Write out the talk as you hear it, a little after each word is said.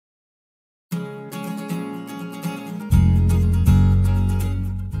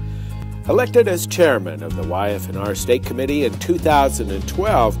Elected as chairman of the YF&R State Committee in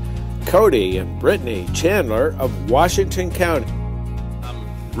 2012, Cody and Britney Chandler of Washington County.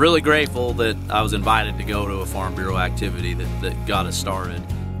 I'm really grateful that I was invited to go to a Farm Bureau activity that got us started.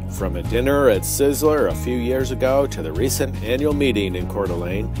 From a dinner at Sizzler a few years ago to the recent annual meeting in Coeur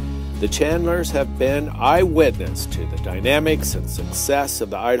d'Alene, the Chandlers have been eyewitness to the dynamics and success of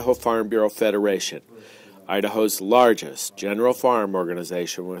the Idaho Farm Bureau Federation, Idaho's largest general farm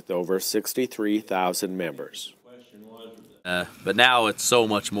organization with over 63,000 members. But now it's so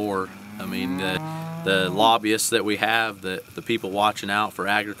much more. I mean, the lobbyists that we have, the people watching out for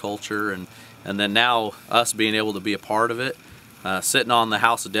agriculture, and then now us being able to be a part of it, sitting on the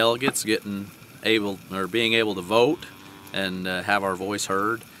House of Delegates, being able to vote and have our voice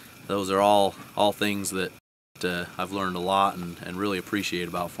heard. Those are all things that I've learned a lot and really appreciate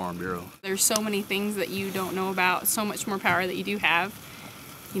about Farm Bureau. There's so many things that you don't know about, so much more power that you do have,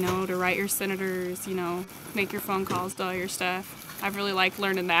 you know, to write your senators, you know, make your phone calls, do all your stuff. I've really liked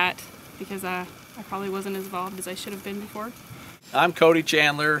learning that because I probably wasn't as involved as I should have been before. I'm Cody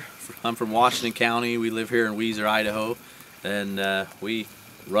Chandler. I'm from Washington County. We live here in Weiser, Idaho, and we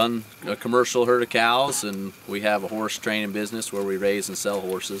run a commercial herd of cows, and we have a horse training business where we raise and sell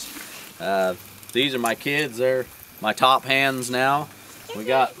horses. These are my kids. They're my top hands now. We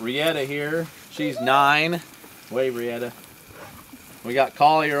got Rietta here. She's 9. Wave, Rietta. We got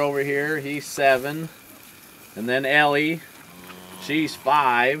Collier over here. He's 7. And then Ellie. She's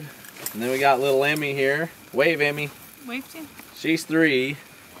 5. And then we got little Emmy here. Wave, Emmy. Wave too. She's 3.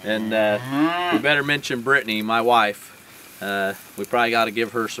 And we better mention Britney, my wife. We probably got to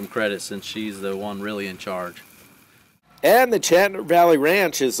give her some credit since she's the one really in charge. And the Chandler Valley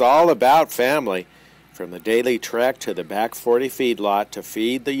Ranch is all about family. From the daily trek to the back 40 feedlot to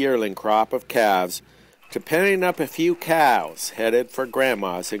feed the yearling crop of calves, to penning up a few cows headed for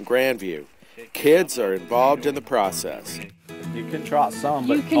grandma's in Grandview. Kids are involved in the process. You can trot some,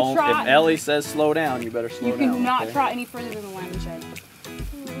 but if Ellie says slow down, you better slow down. You cannot trot any further than the line shed.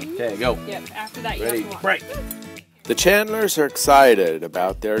 Okay, go. Yep, after that you Ready, have to walk. break. The Chandlers are excited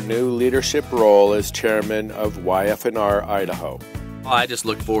about their new leadership role as chairman of YF&R Idaho. I just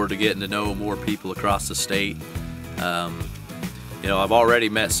look forward to getting to know more people across the state. You know, I've already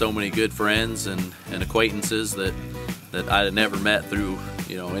met so many good friends and acquaintances that I had never met through,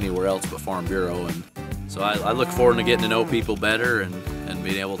 you know, anywhere else but Farm Bureau, and so I look forward to getting to know people better and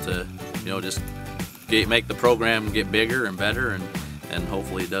being able to, you know, just make the program get bigger and better, and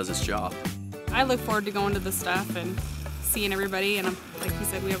hopefully it does its job. I look forward to going to the stuff and seeing everybody, and like you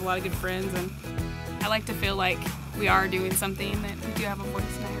said, we have a lot of good friends, and I like to feel like we are doing something, that we do have a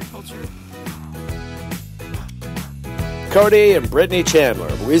voice in agriculture. Cody and Britney Chandler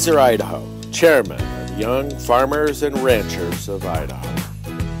of Weiser, Idaho, chairman of Young Farmers and Ranchers of Idaho.